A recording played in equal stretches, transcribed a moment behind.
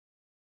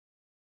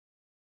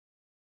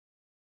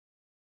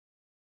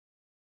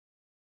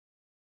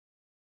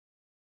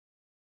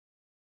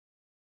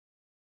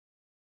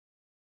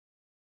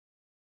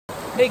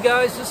Hey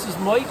guys, this is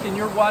Mike and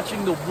you're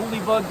watching the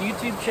Woolly Bug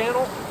YouTube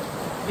channel.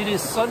 It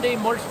is Sunday,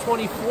 March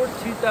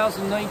 24th,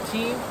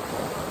 2019,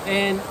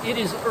 and it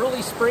is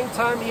early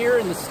springtime here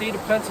in the state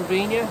of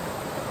Pennsylvania.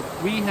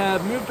 We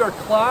have moved our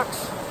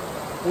clocks.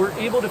 We're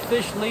able to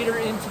fish later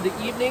into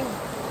the evening,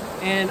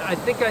 and I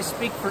think I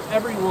speak for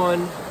everyone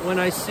when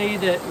I say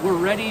that we're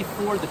ready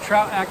for the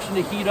trout action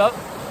to heat up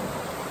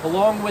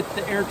along with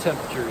the air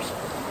temperatures.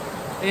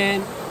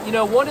 And you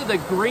know, one of the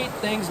great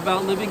things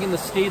about living in the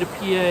state of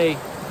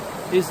PA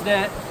is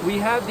that we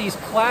have these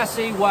Class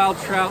A wild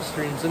trout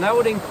streams, and that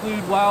would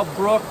include wild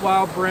brook,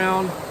 wild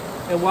brown,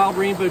 and wild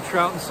rainbow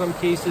trout in some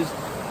cases.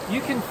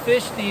 You can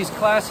fish these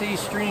Class A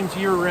streams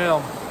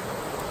year-round,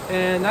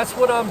 and that's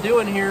what I'm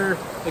doing here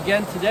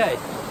again today.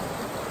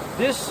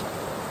 This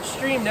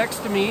stream next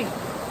to me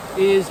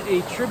is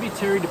a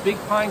tributary to Big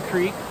Pine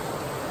Creek.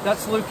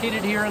 That's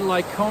located here in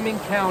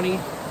Lycoming County,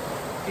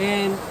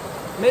 and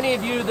many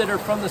of you that are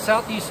from the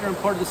southeastern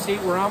part of the state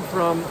where I'm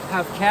from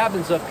have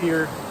cabins up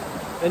here.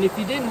 And if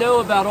you didn't know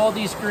about all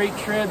these great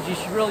tribs, you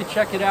should really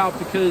check it out,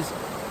 because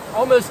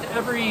almost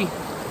every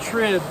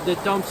trib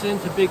that dumps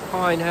into Big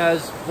Pine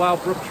has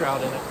wild brook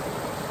trout in it,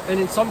 and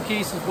in some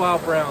cases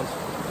wild browns.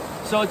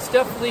 So it's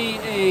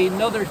definitely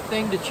another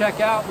thing to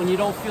check out when you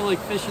don't feel like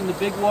fishing the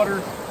big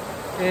water,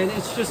 and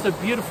it's just a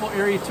beautiful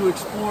area to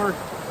explore.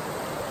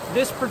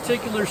 This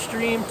particular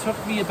stream took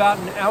me about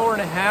an hour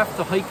and a half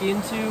to hike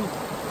into.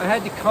 I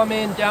had to come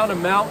in down a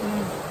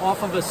mountain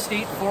off of a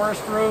state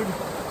forest road.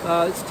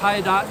 It's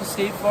Tyodotin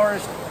State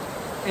Forest,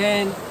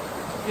 and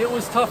it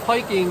was tough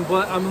hiking,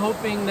 but I'm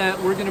hoping that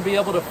we're going to be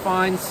able to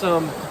find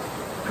some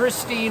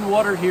pristine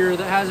water here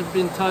that hasn't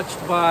been touched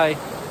by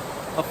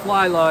a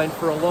fly line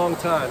for a long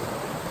time.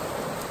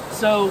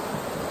 So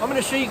I'm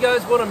going to show you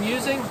guys what I'm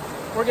using.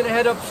 We're going to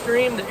head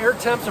upstream. The air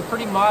temps are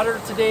pretty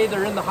moderate today.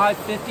 They're in the high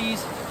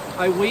 50s.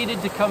 I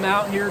waited to come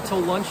out here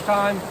till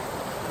lunchtime,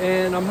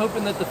 and I'm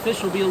hoping that the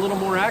fish will be a little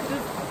more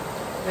active,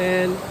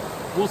 and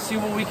we'll see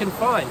what we can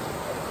find.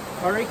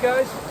 All right,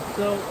 guys,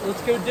 so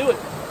let's go do it.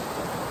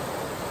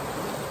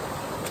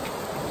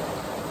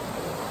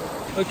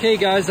 Okay,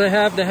 guys, I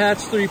have the Hatch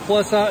 3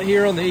 Plus out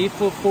here on the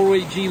 8-foot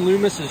 4-weight G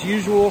Loomis as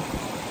usual.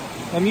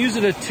 I'm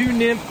using a 2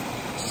 nymph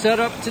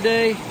setup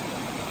today.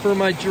 For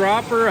my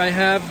dropper, I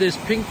have this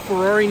pink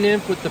Ferrari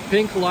nymph with the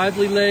pink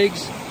lively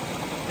legs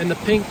and the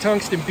pink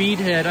tungsten bead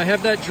head. I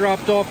have that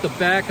dropped off the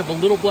back of a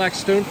little black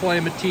Stonefly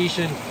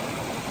imitation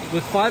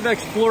with 5X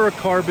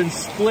fluorocarbon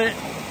split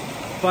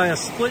by a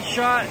split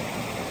shot.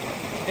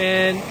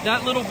 And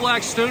that little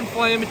black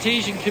Stonefly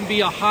imitation can be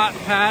a hot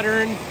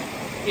pattern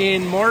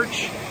in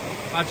March.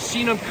 I've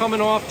seen them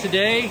coming off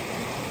today,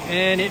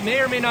 and it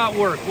may or may not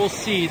work. We'll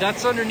see.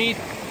 That's underneath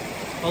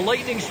a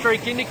lightning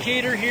strike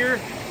indicator here,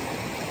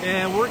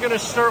 and we're going to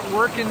start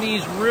working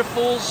these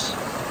riffles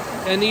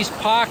and these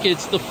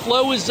pockets. The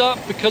flow is up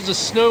because of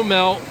snow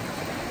melt,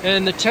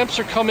 and the temps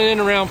are coming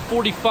in around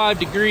 45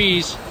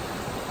 degrees.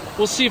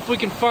 We'll see if we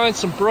can find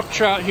some brook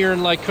trout here in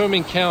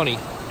Lycoming County.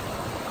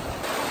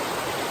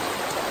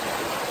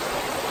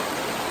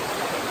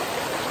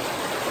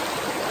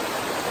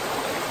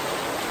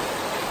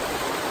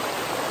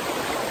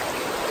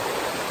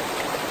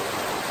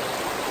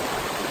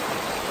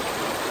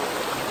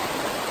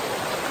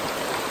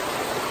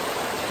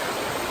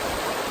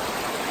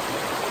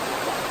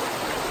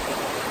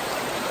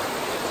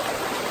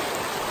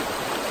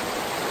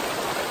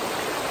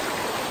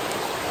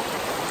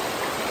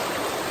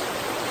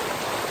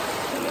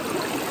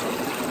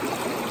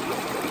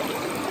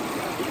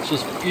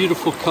 Just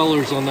beautiful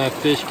colors on that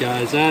fish,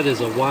 guys. That is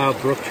a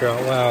wild brook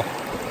trout. Wow,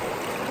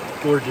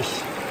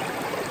 gorgeous.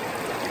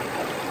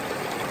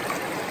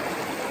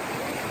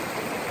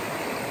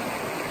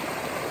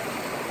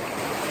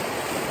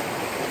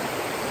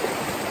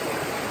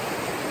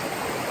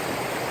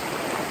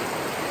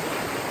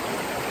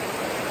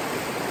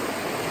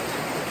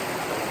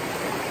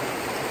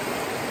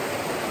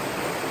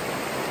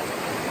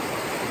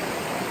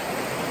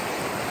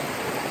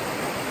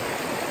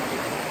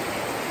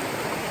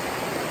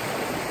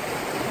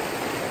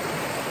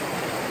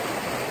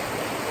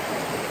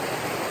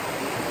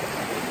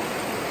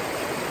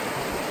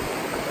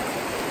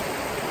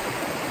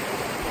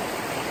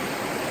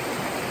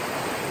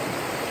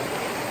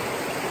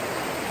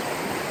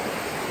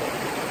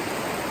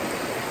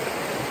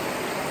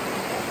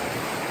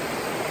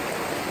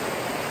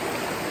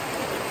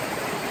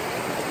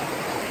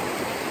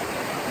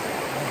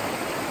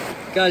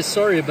 Guys,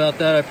 sorry about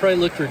that. I probably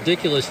looked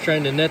ridiculous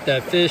trying to net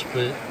that fish,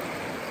 but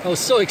I was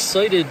so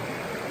excited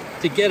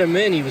to get him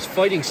in. He was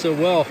fighting so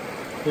well.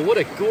 But what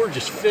a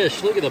gorgeous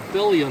fish. Look at the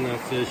belly on that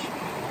fish.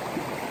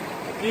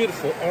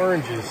 Beautiful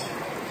oranges.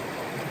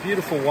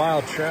 Beautiful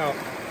wild trout.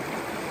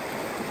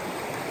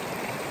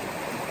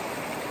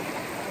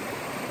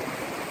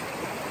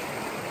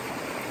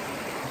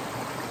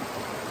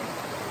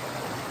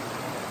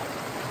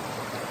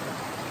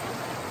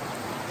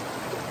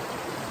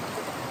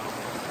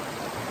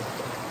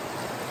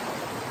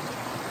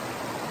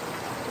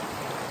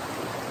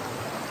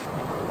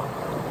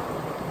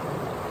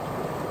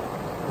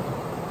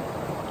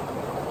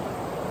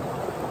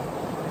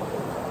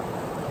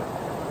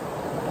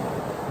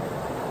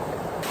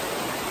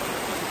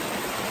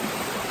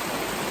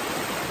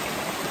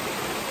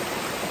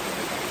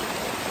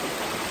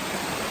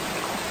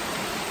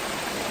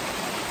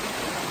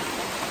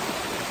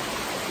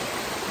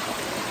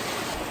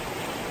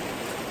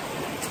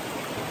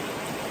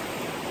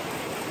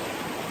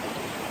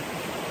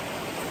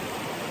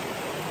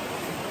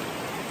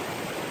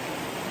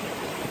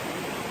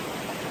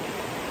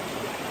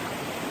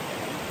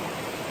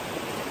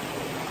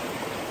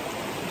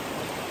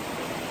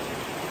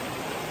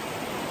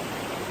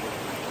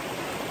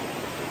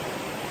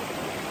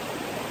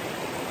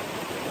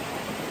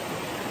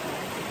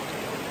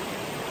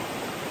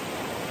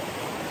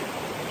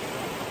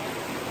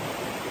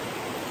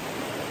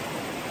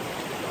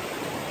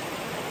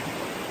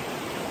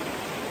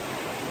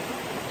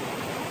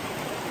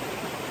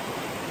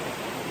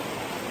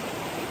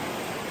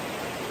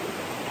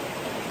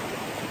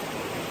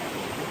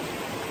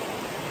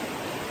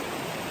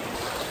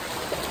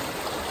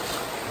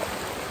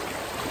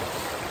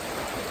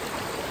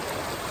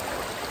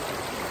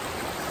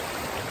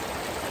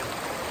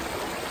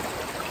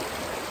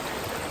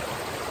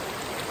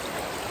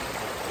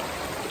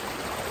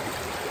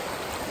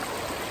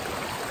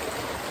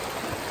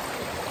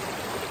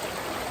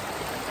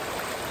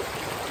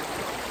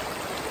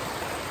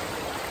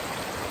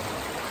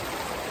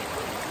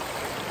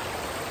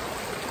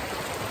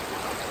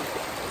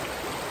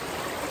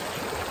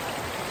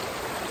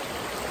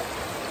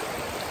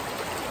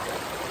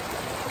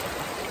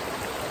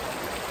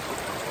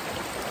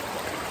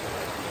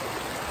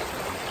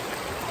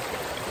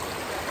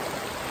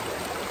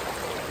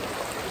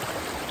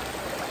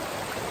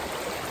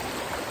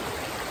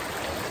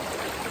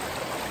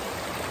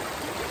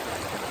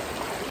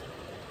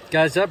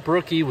 Guys, that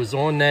brookie was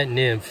on that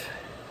nymph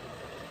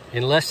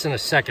in less than a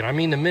second. I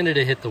mean, the minute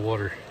it hit the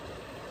water.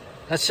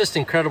 That's just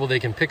incredible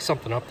they can pick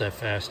something up that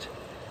fast.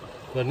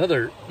 But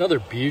another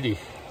beauty.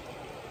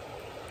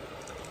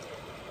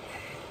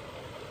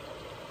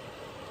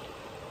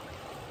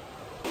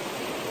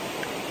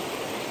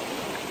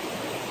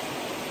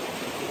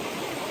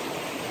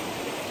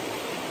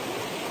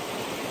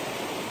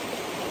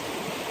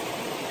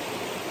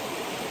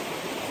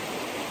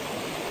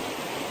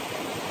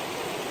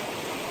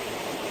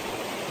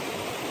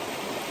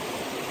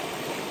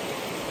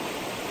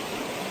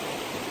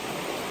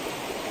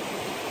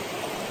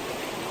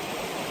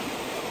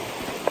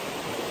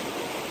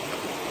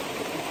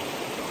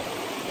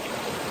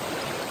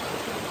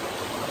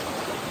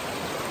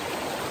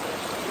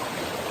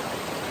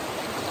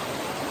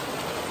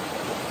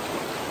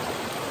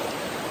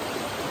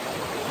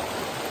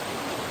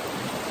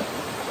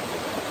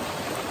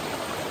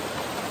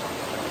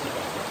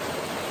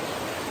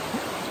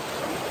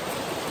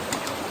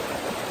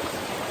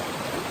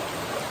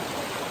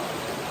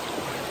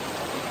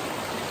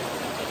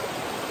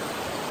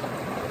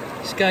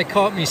 This guy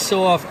caught me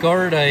so off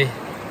guard, I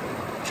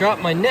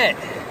dropped my net.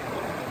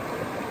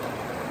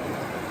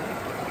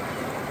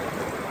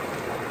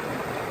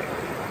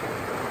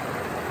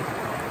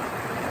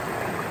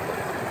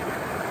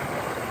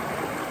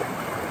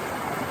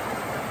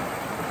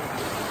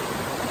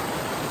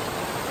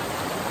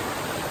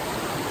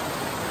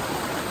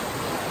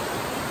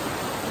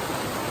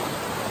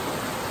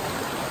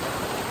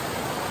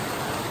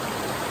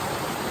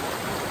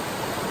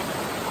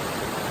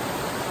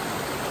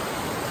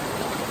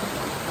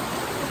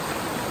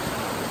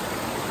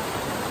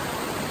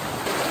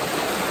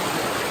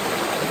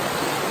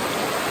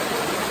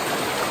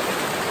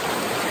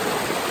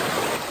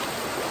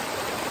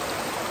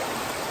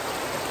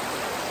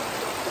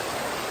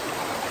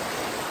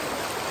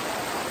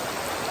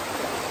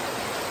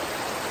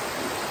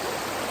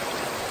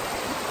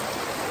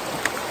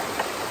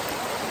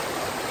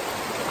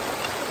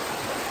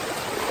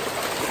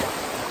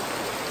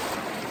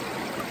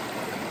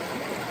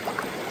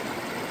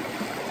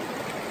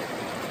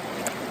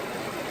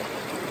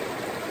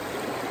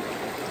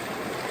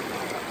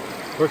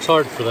 Works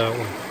hard for that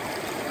one.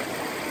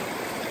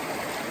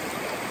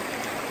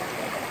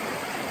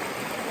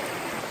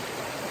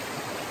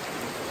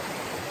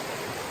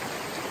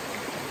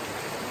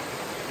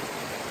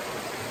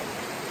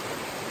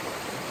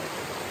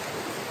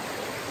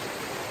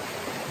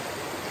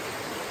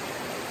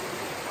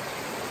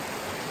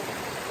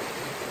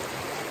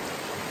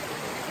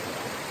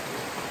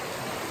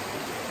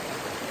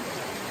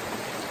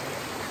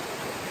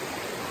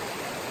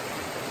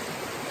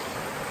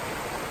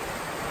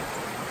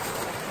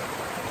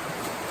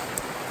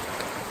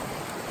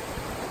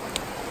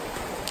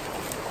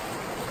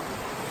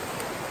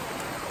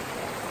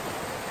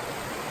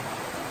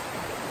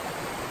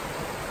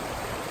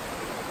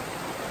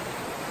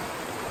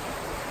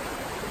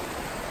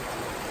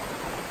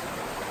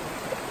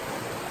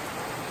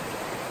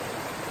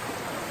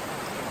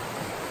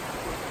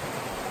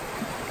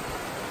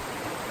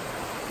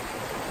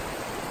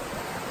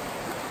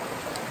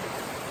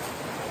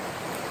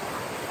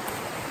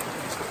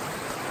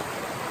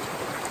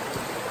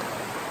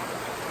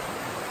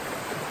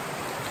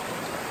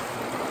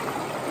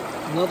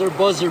 Another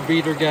buzzer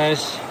beater,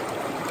 guys.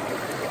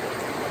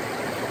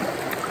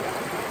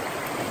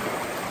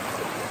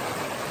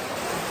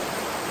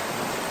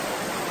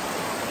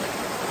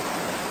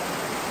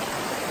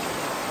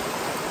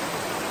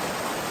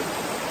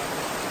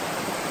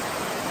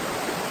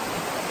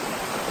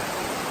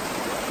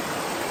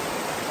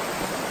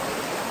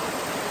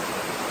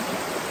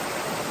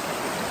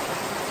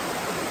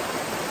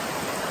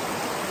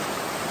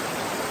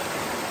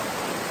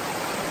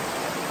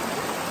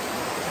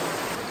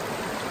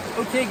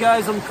 Okay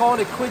guys, I'm calling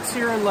it quits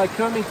here in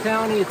Lycoming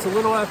County. It's a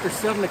little after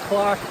 7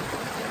 o'clock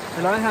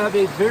and I have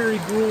a very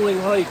grueling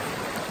hike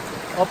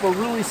up a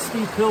really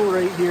steep hill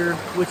right here,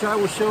 which I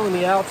will show in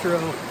the outro.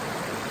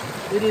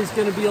 It is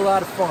going to be a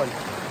lot of fun.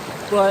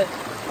 But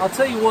I'll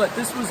tell you what,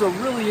 this was a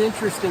really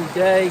interesting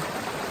day.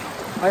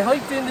 I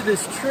hiked into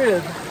this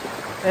trib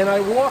and I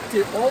walked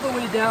it all the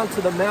way down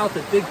to the mouth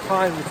at Big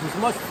Pine, which was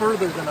much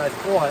further than I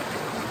thought.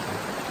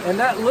 And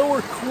that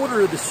lower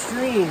quarter of the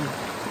stream,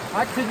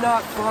 I could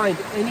not find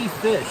any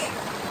fish.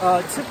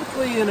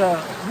 Typically in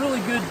a really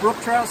good brook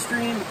trout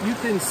stream, you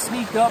can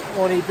sneak up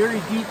on a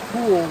very deep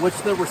pool, which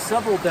there were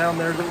several down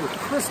there that were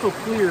crystal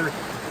clear,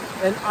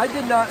 and I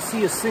did not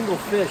see a single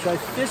fish. I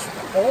fished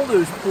all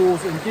those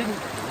pools and didn't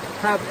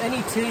have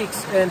any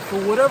takes, and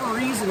for whatever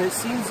reason, it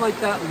seems like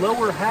that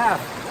lower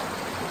half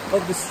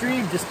of the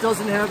stream just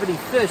doesn't have any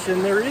fish,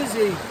 and there is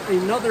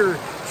another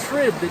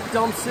trib that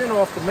dumps in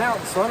off the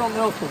mountain, so I don't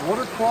know if the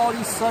water quality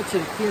is such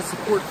that it can't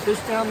support fish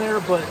down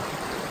there. But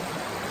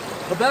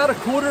about a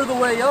quarter of the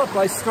way up,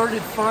 I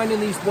started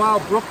finding these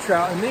wild brook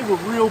trout, and they were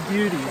real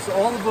beauties.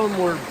 All of them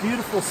were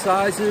beautiful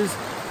sizes.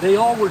 They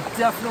all were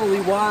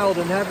definitely wild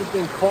and haven't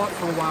been caught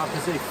for a while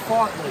because they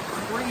fought like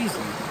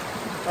crazy.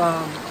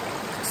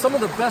 some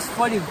of the best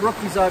fighting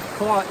brookies I've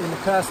caught in the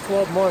past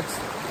 12 months.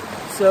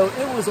 So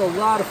it was a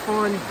lot of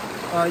fun.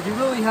 You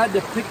really had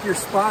to pick your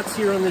spots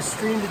here on this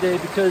stream today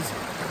because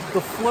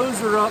the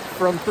flows are up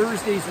from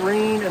Thursday's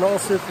rain and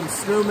also from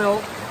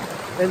snowmelt.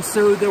 And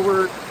so there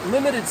were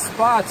limited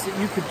spots that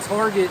you could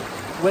target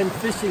when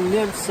fishing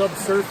nymph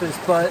subsurface,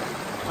 but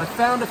I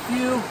found a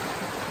few.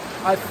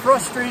 I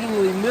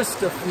frustratingly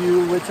missed a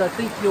few, which I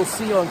think you'll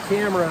see on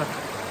camera.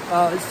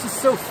 It's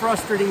just so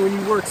frustrating when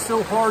you work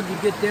so hard to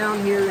get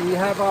down here and you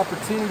have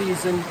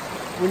opportunities, and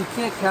when you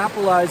can't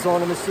capitalize on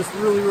them, it's just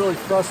really, really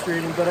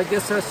frustrating. But I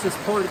guess that's just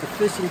part of the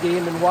fishing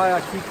game and why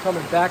I keep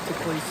coming back to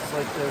places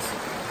like this.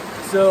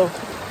 So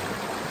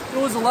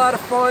it was a lot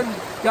of fun.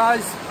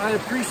 Guys, I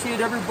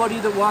appreciate everybody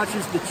that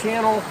watches the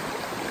channel.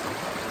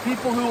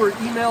 People who are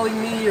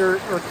emailing me or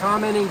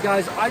commenting,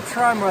 guys, I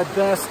try my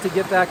best to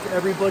get back to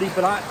everybody,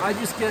 but I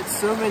just get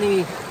so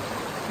many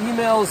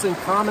emails and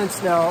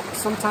comments now.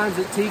 Sometimes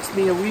it takes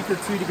me a week or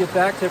two to get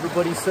back to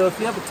everybody. So if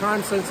you have a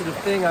time-sensitive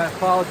thing, I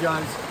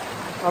apologize.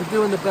 I'm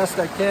doing the best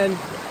I can.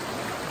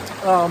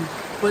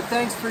 But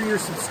thanks for your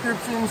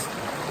subscriptions.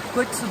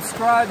 Click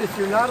subscribe if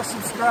you're not a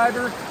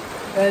subscriber.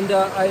 And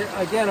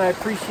again, I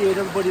appreciate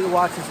everybody that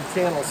watches the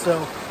channel.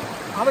 So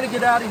I'm going to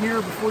get out of here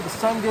before the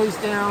sun goes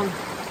down.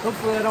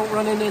 Hopefully I don't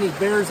run into any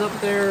bears up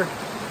there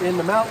in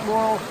the mountain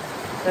laurel.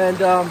 And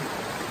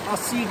I'll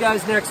see you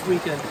guys next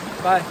weekend.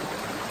 Bye.